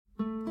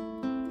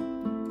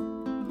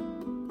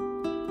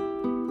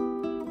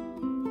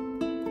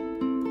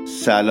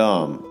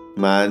سلام،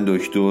 من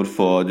دکتر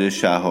فؤاد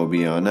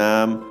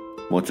شهابیانم،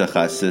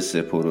 متخصص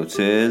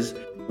پروتز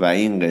و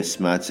این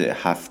قسمت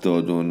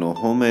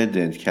 79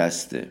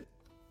 دنتکسته.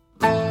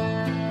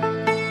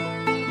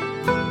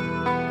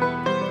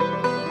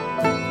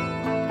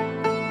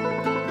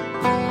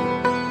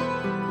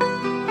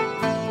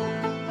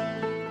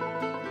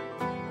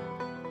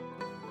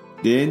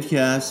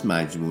 دنتکست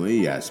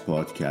مجموعه‌ای از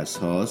پادکست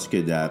هاست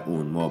که در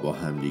اون ما با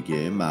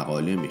همدیگه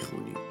مقاله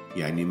میخونیم،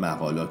 یعنی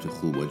مقالات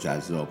خوب و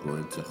جذاب رو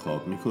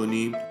انتخاب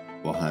میکنیم،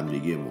 با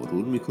همدیگه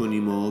مرور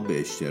میکنیم و به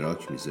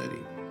اشتراک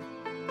میذاریم.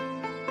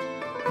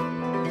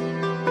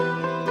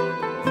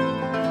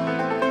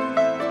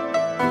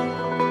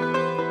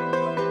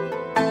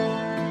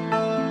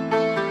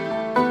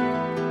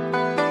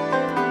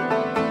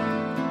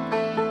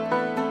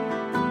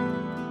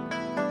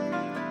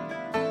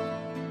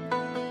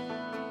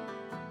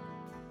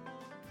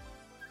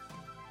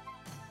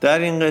 در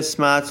این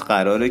قسمت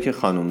قراره که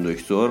خانم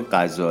دکتر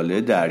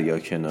غزاله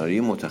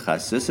دریاکناری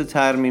متخصص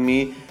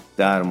ترمیمی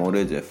در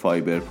مورد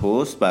فایبر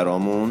پست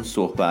برامون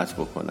صحبت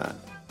بکنن.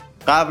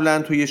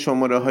 قبلا توی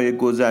شماره‌های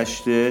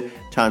گذشته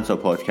چند تا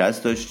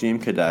پادکست داشتیم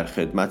که در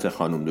خدمت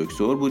خانم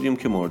دکتر بودیم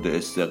که مورد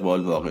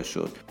استقبال واقع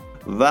شد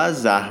و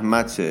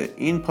زحمت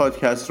این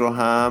پادکست رو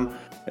هم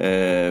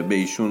به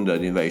ایشون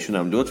دادیم و ایشون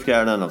هم لطف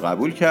کردن و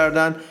قبول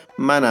کردن.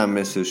 منم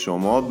مثل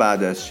شما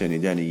بعد از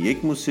شنیدن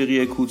یک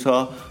موسیقی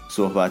کوتاه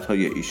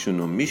صحبت‌های ایشون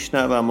رو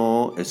میشنوم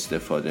و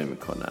استفاده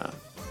میکنم.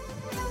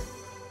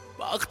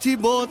 وقتی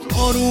باد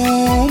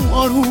آروم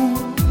آروم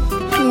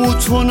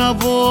تو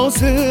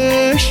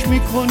نوازش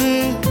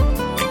میکنه،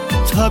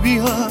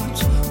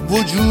 طبیعت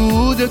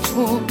وجود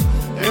تو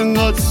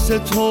انقدر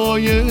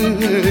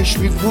ستایش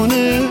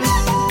میکنه،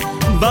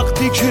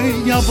 وقتی که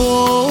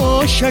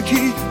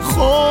یواشکی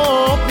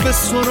خواب به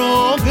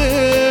سراغ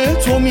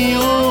تو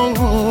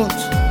میاد،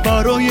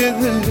 برای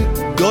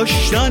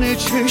داشتن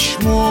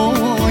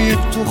چشمای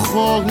تو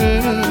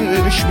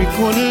خواهش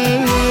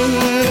میکنه.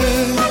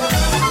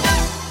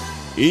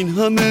 این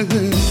همه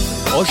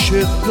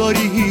عاشق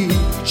داری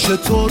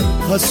چطور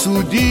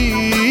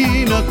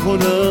حسودی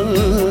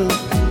نکنم،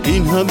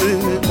 این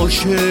همه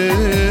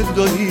عاشق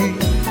داری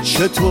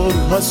چطور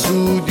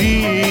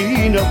حسودی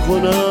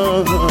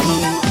نکنم،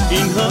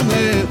 این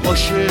همه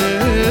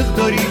عاشق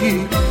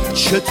داری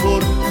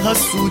چطور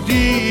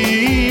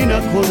حسودی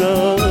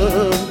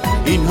نکنم،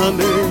 این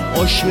همه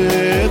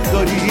عاشق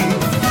داری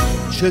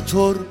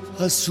چطور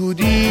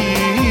حسودی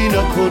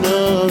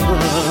نکنم.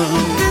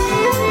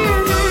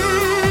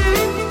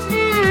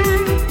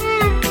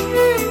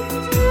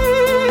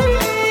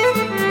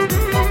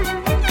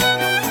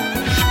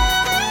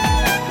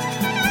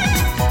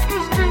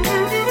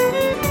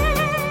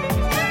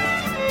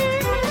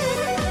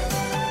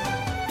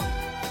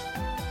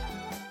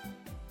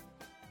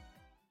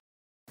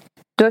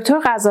 دکتر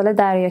غزاله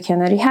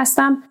دریاکناری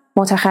هستم،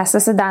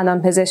 متخصص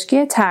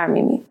دندانپزشکی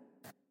ترمیمی.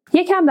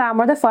 یکم در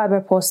مورد فایبر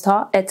پست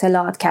ها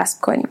اطلاعات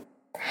کسب کنیم.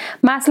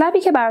 مطلبی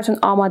که براتون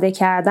آماده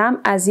کردم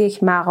از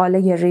یک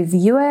مقاله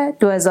ریویو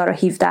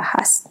 2017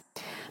 هست.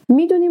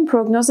 میدونیم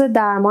پروگنوز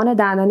درمان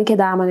دندانی که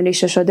درمان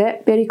ریشه شده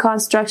به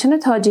ریکانستراکشن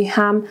تاجی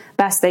هم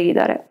بستگی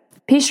داره.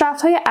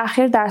 پیشرفت‌های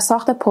اخیر در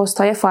ساخت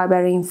پست‌های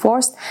فایبر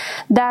رینفورست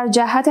در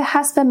جهت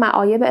حذف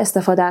معایب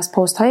استفاده از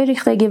پست‌های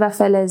ریختگی و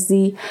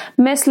فلزی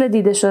مثل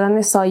دیده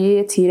شدن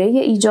سایه تیره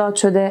ایجاد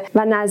شده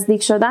و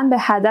نزدیک شدن به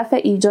هدف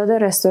ایجاد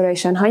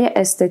رستوریشن‌های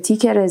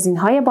استتیک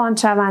رزین‌های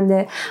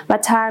باندشونده و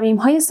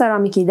ترمیم‌های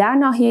سرامیکی در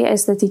ناحیه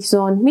استتیک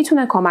زون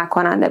میتونه کمک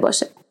کننده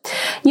باشه.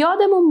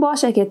 یادمون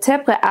باشه که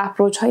طبق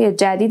اپروچ‌های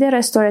جدید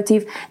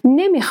رستوراتیو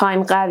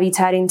نمیخوایم قوی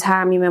ترین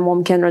ترمیم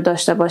ممکن رو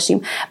داشته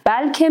باشیم،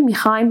 بلکه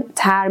میخوایم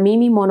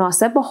ترمیمی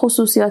مناسب با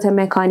خصوصیات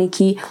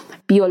مکانیکی،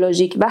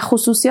 بیولوژیک و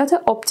خصوصیات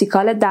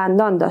اپتیکال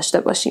دندان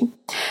داشته باشیم.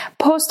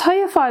 پست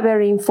های فایبر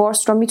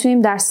رینفورس رو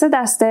میتونیم در 3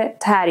 دسته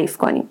تعریف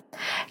کنیم.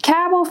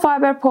 کربن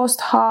فایبر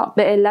پست ها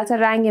به علت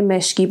رنگ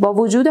مشکی با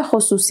وجود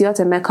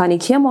خصوصیات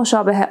مکانیکی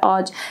مشابه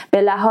عاج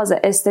به لحاظ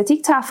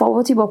استتیک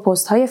تفاوتی با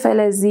پست های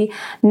فلزی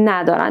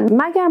ندارند،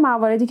 مگر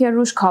مواردی که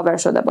روش کاور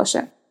شده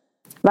باشه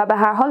و به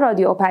هر حال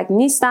رادیو اوپک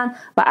نیستن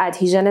و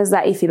ادهیژن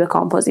ضعیفی به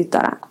کامپوزیت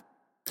دارن.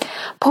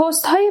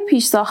 پست های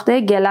پیش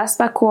ساخته گلاس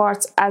و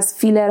کوارتز از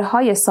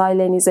فیلرهای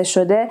سایلنیزه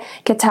شده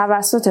که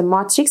توسط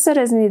ماتریکس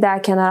رزینی در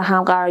کنار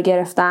هم قرار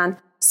گرفتن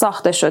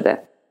ساخته شده.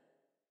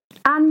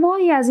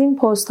 انواعی از این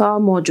پست ها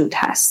موجود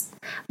هست،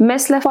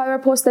 مثل فایبر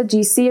پست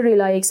GC،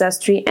 ریلایکس از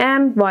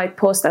 3M، وایت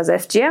پست از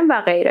FGM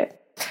و غیره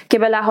که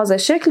به لحاظ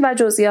شکل و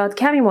جزئیات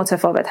کمی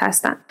متفاوت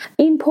هستند.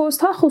 این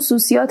پست ها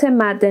خصوصیات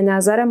مد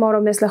نظر ما رو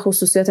مثل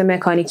خصوصیات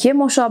مکانیکی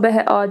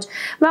مشابه عاج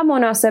و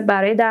مناسب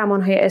برای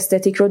درمان های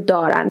استتیک رو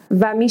دارند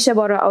و میشه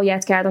با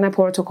رعایت کردن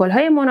پروتکل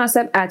های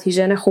مناسب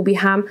ادهیژن خوبی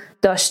هم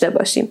داشته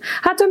باشیم.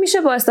 حتی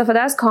میشه با استفاده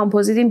از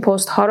کامپوزیت این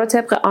پست ها رو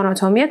طبق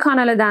آناتومی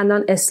کانال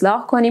دندان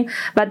اصلاح کنیم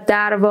و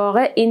در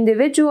واقع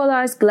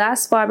individualized glass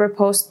fiber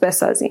post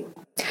بسازیم.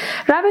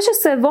 روش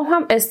سوم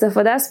هم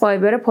استفاده از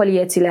فایبر پلی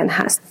اتیلن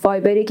هست.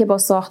 فایبری که با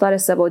ساختار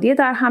سه‌بعدی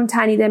در هم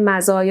تنیده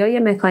مزایای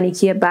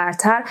مکانیکی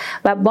برتر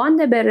و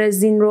باند به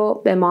رزین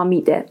رو به ما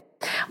میده.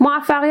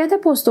 موفقیت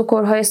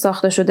پست‌وکورهای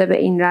ساخته شده به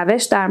این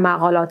روش در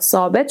مقالات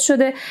ثابت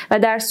شده و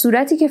در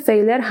صورتی که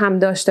فیلر هم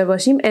داشته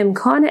باشیم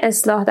امکان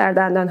اصلاح در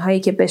دندانهایی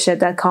که به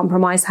شدت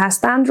کامپرومایز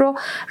هستند رو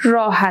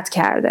راحت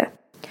کرده.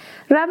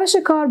 روش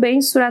کار به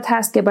این صورت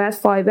هست که باید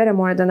فایبر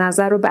مورد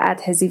نظر رو به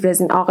ادهزیو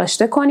رزین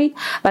آغشته کنید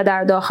و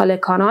در داخل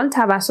کانال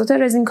توسط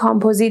رزین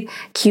کامپوزیت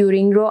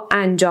کیورینگ رو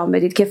انجام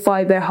بدید که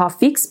فایبرها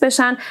فیکس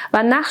بشن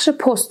و نقش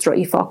پست رو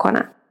ایفا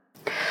کنن.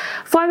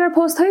 فایبر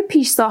پست های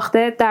پیش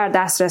ساخته در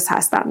دسترس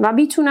هستند و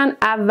میتونن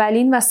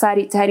اولین و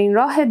سریعترین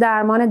راه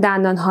درمان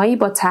دندانهایی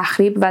با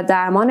تخریب و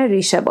درمان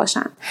ریشه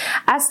باشن.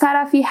 از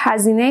طرفی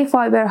هزینه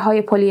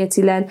فایبرهای پلی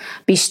اتیلن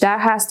بیشتر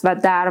هست و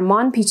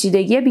درمان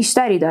پیچیدگی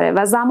بیشتری داره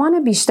و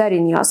زمان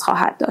بیشتری نیاز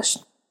خواهد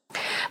داشت.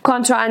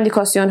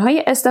 کنتراندیکاسیون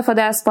های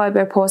استفاده از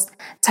فایبر پست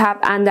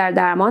طبعاً در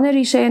درمان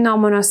ریشه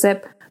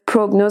نامناسب،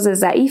 پروگنوز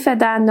ضعیف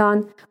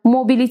دندان،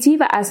 موبیلیتی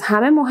و از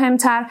همه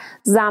مهمتر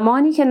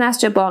زمانی که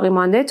نسج باقی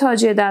مانده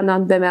تاجی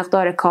دندان به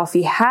مقدار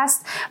کافی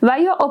هست و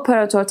یا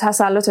اپراتور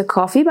تسلط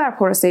کافی بر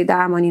پروسه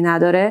درمانی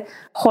نداره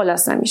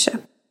خلاصه میشه.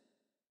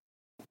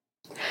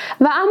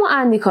 و اما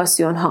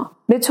اندیکاسیون ها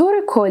به طور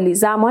کلی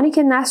زمانی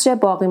که نسج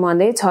باقی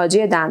مانده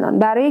تاجی دندان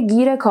برای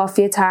گیر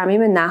کافی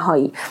ترمیم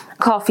نهایی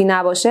کافی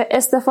نباشه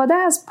استفاده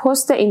از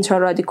پست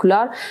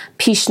اینترارادیکولار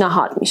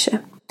پیشنهاد میشه.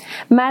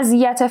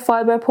 مزیت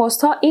فایبر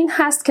پست ها این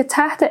هست که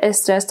تحت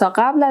استرس تا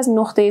قبل از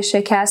نقطه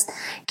شکست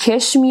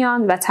کش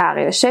میان و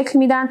تغییر شکل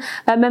میدن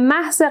و به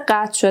محض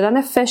قطع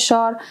شدن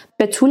فشار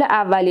به طول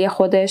اولیه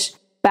خودش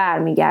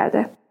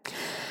برمیگرده.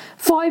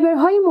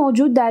 فایبرهای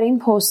موجود در این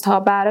پست ها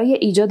برای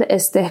ایجاد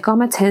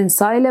استحکام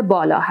تنسایل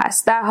بالا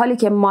هست، در حالی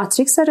که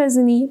ماتریکس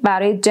رزینی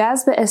برای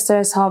جذب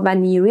استرس ها و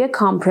نیروی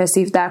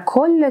کامپرسیو در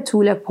کل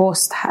طول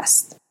پست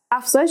هست.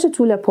 افزایش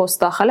طول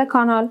پست داخل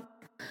کانال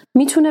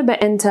میتونه به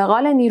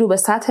انتقال نیرو به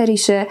سطح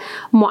ریشه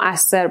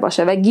مؤثر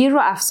باشه و گیر رو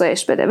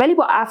افزایش بده، ولی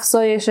با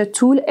افزایش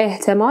طول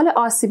احتمال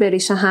آسیب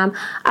ریشه هم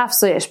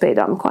افزایش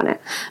پیدا میکنه.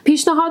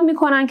 پیشنهاد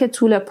میکنن که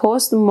طول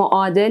پست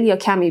معادل یا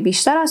کمی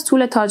بیشتر از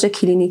طول تاج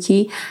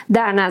کلینیکی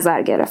در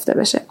نظر گرفته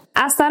بشه.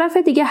 از طرف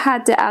دیگه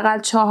حداقل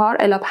 4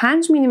 الی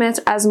 5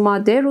 میلیمتر از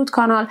ماده رود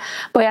کانال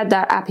باید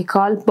در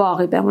اپیکال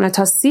باقی بمونه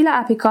تا سیل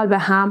اپیکال به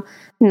هم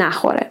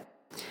نخوره.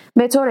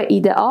 به طور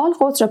ایدئال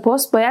قطر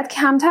پست باید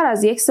کمتر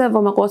از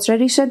 1/3 قطر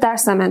ریشه در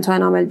سمنتو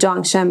انامل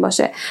جانکشن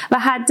باشه و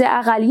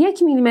حداقل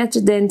 1 میلیمتر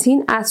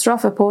دنتین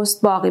اطراف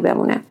پست باقی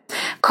بمونه.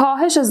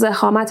 کاهش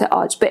ضخامت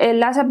عاج به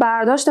علت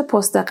برداشت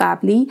پست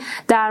قبلی،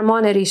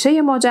 درمان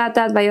ریشه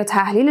مجدد و یا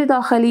تحلیل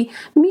داخلی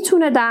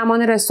میتونه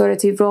درمان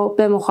رستوراتیو رو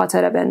به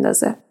مخاطره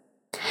بندازه.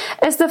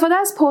 استفاده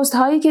از پست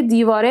هایی که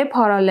دیواره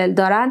پارالل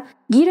دارن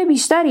گیر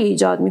بیشتری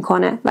ایجاد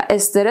میکنه و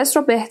استرس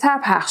رو بهتر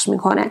پخش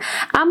میکنه،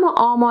 اما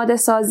آماده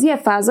سازی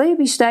فضای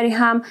بیشتری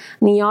هم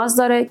نیاز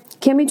داره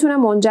که میتونه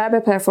منجر به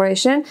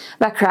پرفوریشن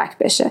و کرک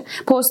بشه.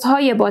 پست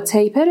های با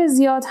تیپر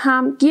زیاد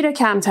هم گیر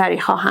کمتری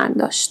خواهند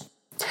داشت.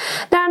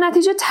 در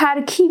نتیجه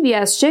ترکیبی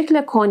از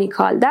شکل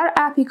کونیکال در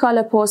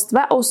اپیکال پست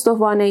و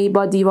استوانه‌ای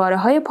با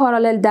دیواره‌های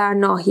پارالل در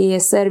ناحیه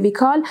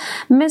سرویکال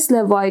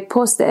مثل واید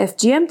پست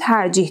FGM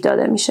ترجیح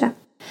داده میشه.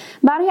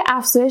 برای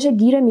افزایش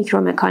گیر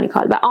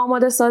میکرومکانیکال و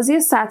آماده سازی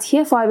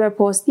سطحی فایبر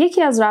پست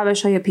یکی از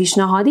روش‌های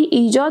پیشنهادی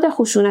ایجاد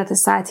خشونت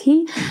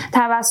سطحی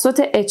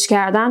توسط اچ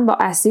کردن با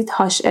اسید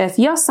HF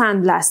یا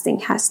سند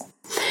بلاستینگ هست.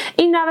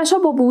 این روش‌ها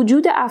با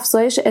وجود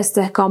افزایش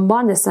استحکام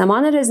باند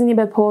سمان رزینی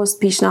به پست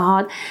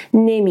پیشنهاد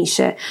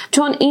نمیشه،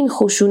 چون این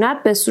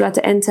خشونت به صورت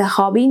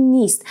انتخابی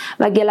نیست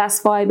و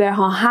گلاس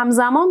فایبرها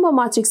همزمان با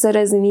ماتریکس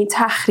رزینی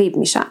تخریب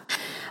میشن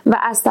و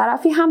از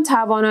طرفی هم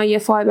توانایی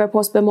فایبر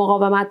پست به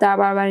مقاومت در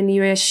برابر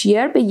نیروی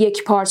شیر به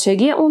یک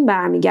پارچگی اون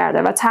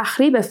برمیگرده و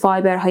تخریب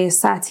فایبرهای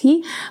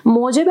سطحی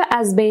موجب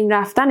از بین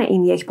رفتن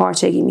این یک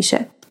پارچگی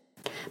میشه.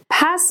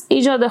 پس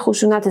ایجاد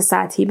خشونت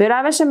سطحی به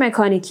روش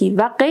مکانیکی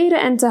و غیر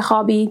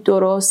انتخابی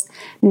درست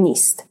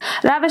نیست.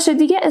 روش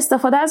دیگه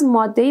استفاده از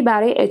ماده‌ای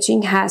برای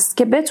اچینگ هست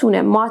که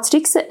بتونه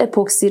ماتریکس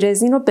اپوکسی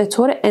رزین رو به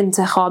طور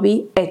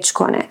انتخابی اچ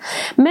کنه،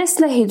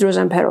 مثل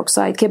هیدروژن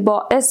پروکساید که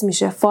باعث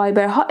میشه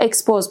فایبرها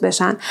اکسپوز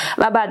بشن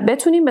و بعد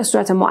بتونیم به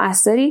صورت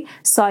مؤثری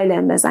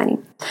سایلن بزنیم.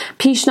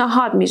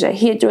 پیشنهاد میشه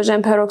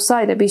هیدروژن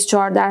پروکساید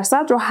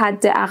 24% رو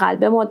حداقل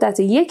به مدت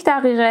 1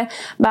 دقیقه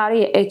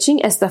برای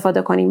اچینگ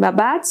استفاده کنیم و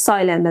بعد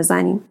سایلن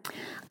بزنیم.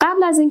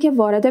 قبل از اینکه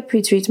وارد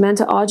پری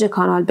تریتمنت عاج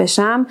کانال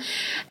بشم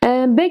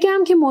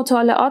بگم که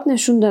مطالعات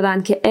نشون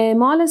دادن که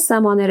اعمال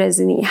سمان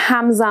رزینی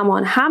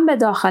همزمان هم به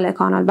داخل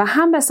کانال و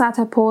هم به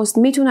سطح پست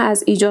میتونه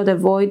از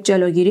ایجاد وید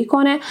جلوگیری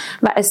کنه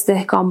و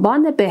استحکام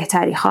باند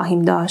بهتری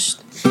خواهیم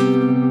داشت.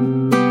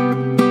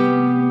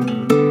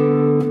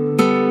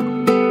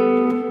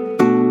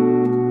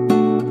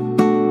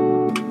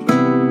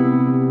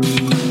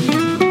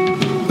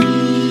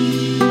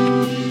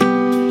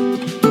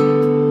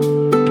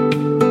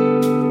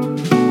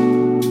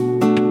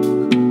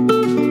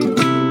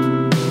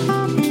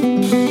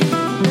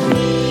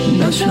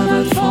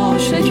 نشود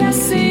فاش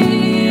کسی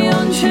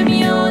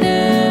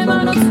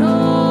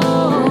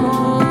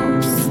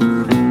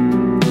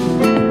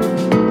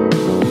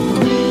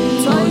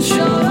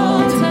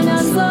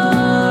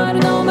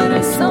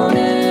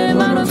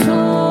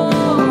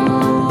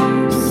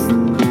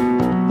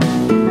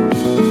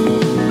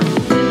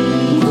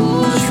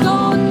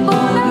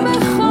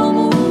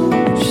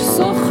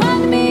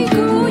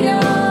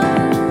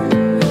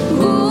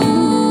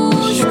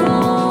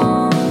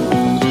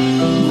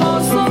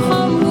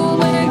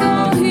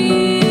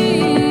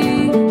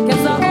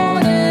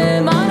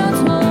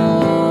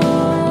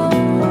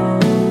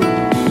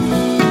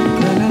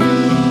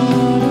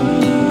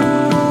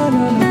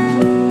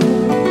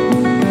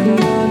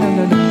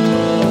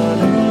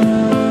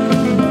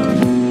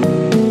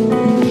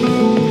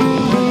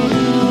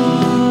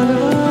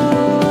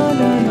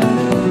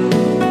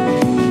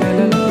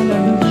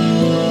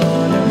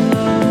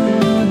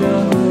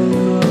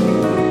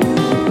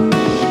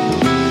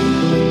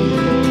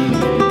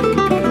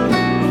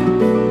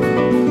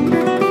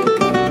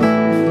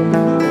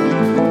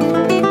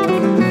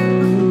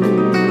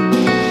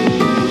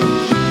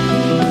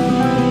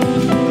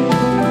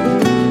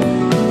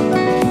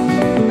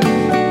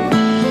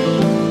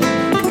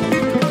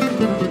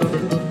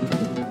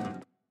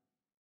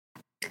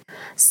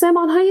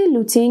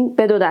لوتینگ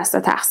به 2 دسته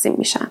تقسیم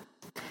میشن.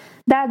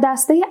 در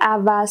دسته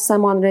اول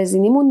سمان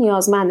رزینیمون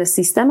نیازمند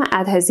سیستم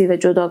ادهزیو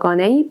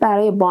جداگانه‌ای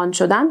برای باند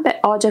شدن به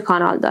عاج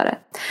کانال داره.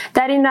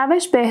 در این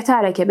روش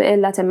بهتره که به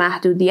علت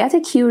محدودیت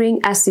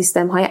کیورینگ از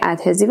سیستم‌های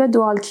ادهزیو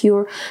دوال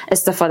کیور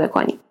استفاده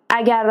کنیم.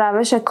 اگر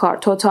روش کار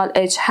توتال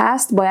اچ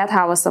هست باید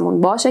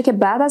حواسمون باشه که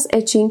بعد از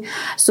اچینگ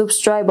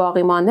سوبسترای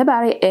باقی مانده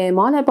برای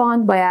اعمال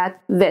باند باید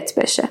وت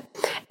بشه.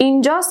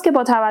 اینجاست که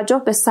با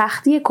توجه به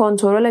سختی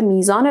کنترل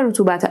میزان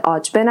رطوبت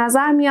عاج به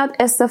نظر میاد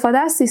استفاده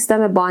از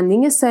سیستم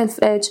باندینگ سلف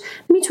اچ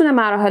میتونه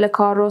مراحل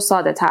کار رو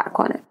ساده تر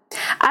کنه.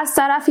 از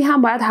طرفی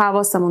هم باید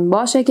حواسمون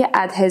باشه که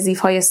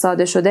ادهزیوهای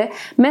ساده شده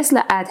مثل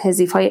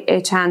ادهزیوهای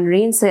اچ اند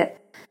رینس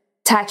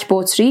تک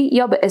بطری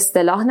یا به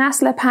اصطلاح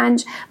نسل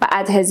 5 و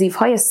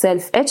ادهزیوهای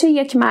سلف اچ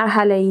یک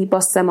مرحله‌ای با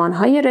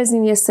سمانهای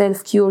رزینی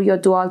سلف کیور یا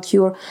دوال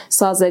کیور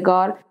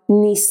سازگار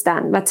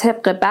نیستند و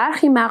طبق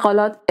برخی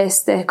مقالات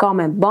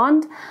استحکام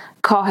باند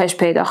کاهش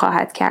پیدا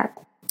خواهد کرد.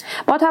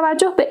 با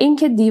توجه به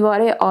اینکه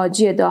دیواره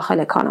عاجی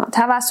داخل کانال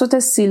توسط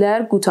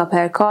سیلر،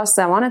 گوتاپرکا،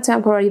 سمان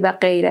تمپوراری و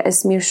غیره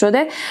اسمیر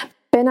شده،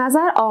 به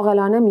نظر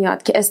عاقلانه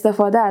میاد که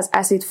استفاده از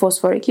اسید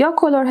فسفوریک یا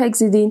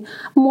کلورهگزیدین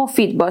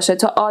مفید باشه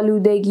تا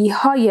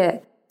آلودگی‌های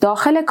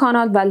داخل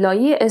کانال و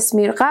لایه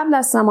اسمیر قبل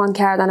از سمان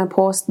کردن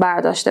پست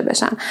برداشته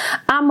بشن.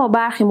 اما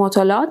برخی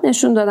مطالعات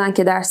نشون دادن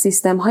که در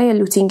سیستم‌های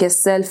لوتینگ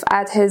سلف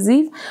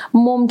ادهزیو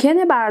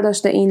ممکنه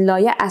برداشت این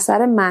لایه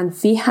اثر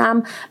منفی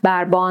هم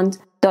بر باند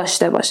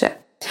داشته باشه.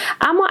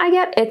 اما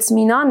اگر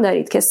اطمینان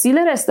دارید که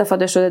سیلر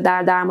استفاده شده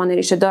در درمان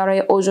ریشه دارای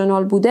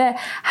اوژونول بوده،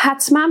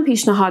 حتما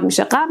پیشنهاد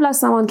میشه قبل از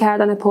سمان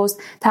کردن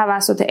پست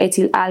توسط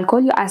اتیل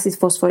الکل یا اسید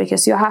فسفوریک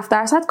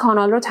 37%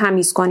 کانال رو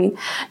تمیز کنید،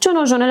 چون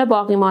اوژونول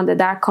باقی مانده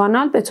در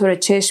کانال به طور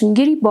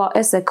چشمگیری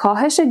باعث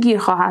کاهش گیر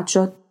خواهد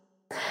شد.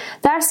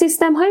 در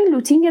سیستم های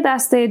لوتینگ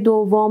دسته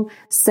دوم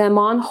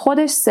سمان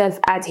خودش سلف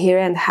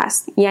ادهیرنت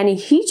هست، یعنی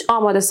هیچ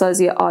آماده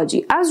سازی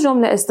عاجی از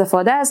جمله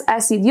استفاده از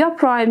اسید یا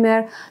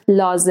پرایمر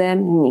لازم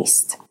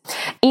نیست.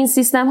 این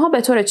سیستم ها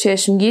به طور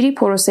چشمگیری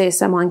پروسه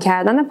سمان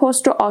کردن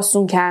پست رو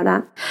آسون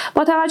کردن.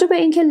 با توجه به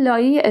اینکه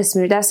لایه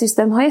اسمیر در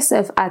سیستم های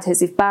سلف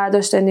ادهزیو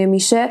برداشته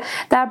نمیشه،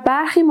 در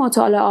برخی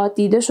مطالعات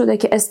دیده شده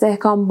که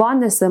استحکام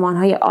باند سمان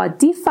های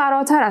عادی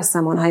فراتر از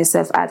سمان های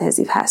سلف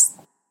ادهزیو هست.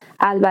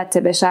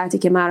 البته به شرطی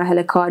که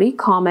مراحل کاری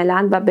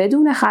کاملا و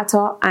بدون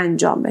خطا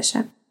انجام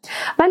بشه.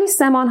 ولی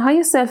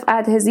سمانهای سلف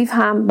ادهزیو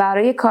هم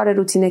برای کار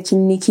روتین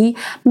کلینیکی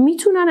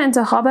میتونن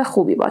انتخاب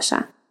خوبی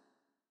باشن.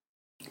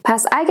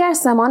 پس اگر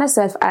سمان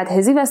سلف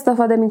ادهزیو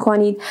استفاده می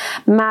کنید،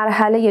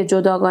 مرحله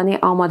جداگانه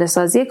آماده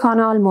سازی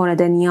کانال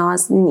مورد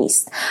نیاز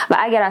نیست و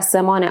اگر از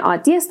سمان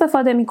عادی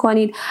استفاده می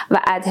کنید و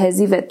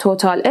ادهزیو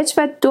توتال اچ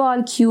و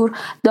دوال کیور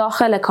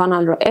داخل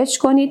کانال رو اچ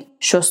کنید،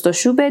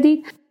 شستشو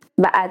بدید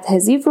و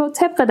ادهزیو رو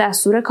طبق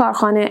دستور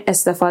کارخانه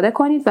استفاده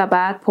کنید و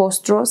بعد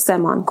پست رو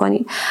سمان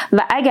کنید.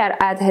 و اگر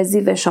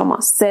ادهزیو شما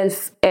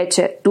سلف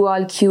اچ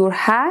دوال کیور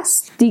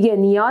هست، دیگه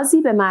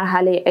نیازی به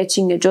مرحله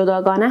اچینگ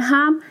جداگانه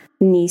هم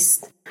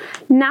نیست.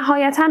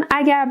 نهایتاً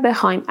اگر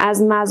بخوایم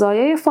از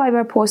مزایای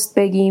فایبر پست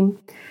بگیم،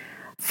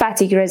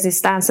 فتیگ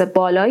رزیستنس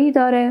بالایی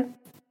داره،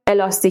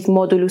 الاستیک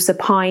مدولوس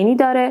پایینی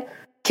داره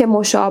که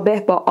مشابه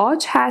با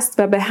عاج هست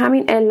و به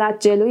همین علت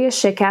جلوی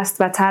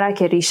شکست و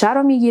ترک ریشه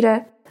رو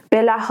میگیره.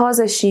 به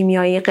لحاظ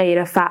شیمیایی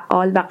غیر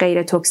فعال و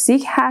غیر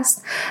توکسیک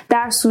هست.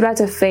 در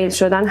صورت فیل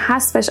شدن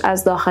حذفش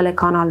از داخل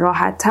کانال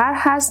راحت تر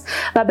هست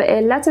و به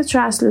علت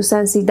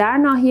ترانسلوسنسی در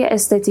ناحیه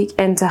استتیک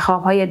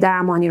انتخاب‌های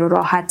درمانی رو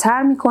راحت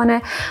تر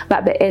میکنه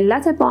و به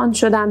علت باند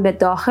شدن به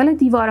داخل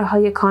دیواره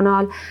های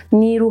کانال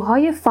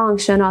نیروهای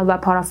فانکشنال و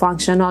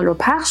پارافانکشنال رو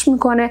پخش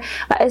میکنه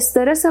و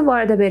استرس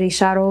وارد به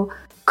ریشه رو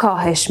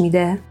کاهش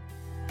میده.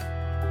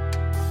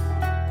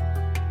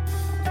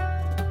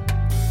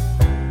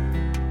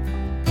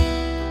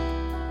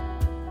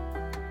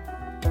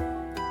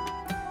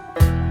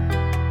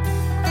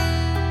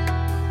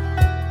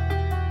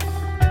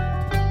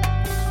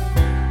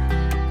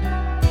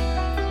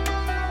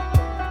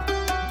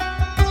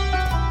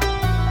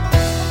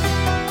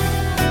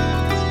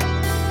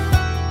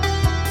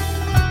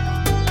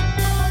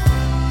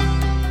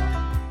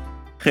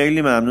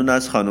 خیلی ممنون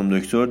از خانم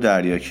دکتر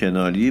دریا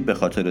کناری به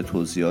خاطر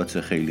توضیحات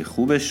خیلی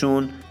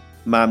خوبشون.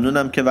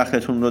 ممنونم که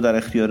وقتتون رو در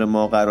اختیار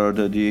ما قرار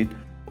دادید.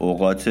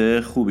 اوقات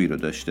خوبی رو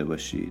داشته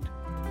باشید.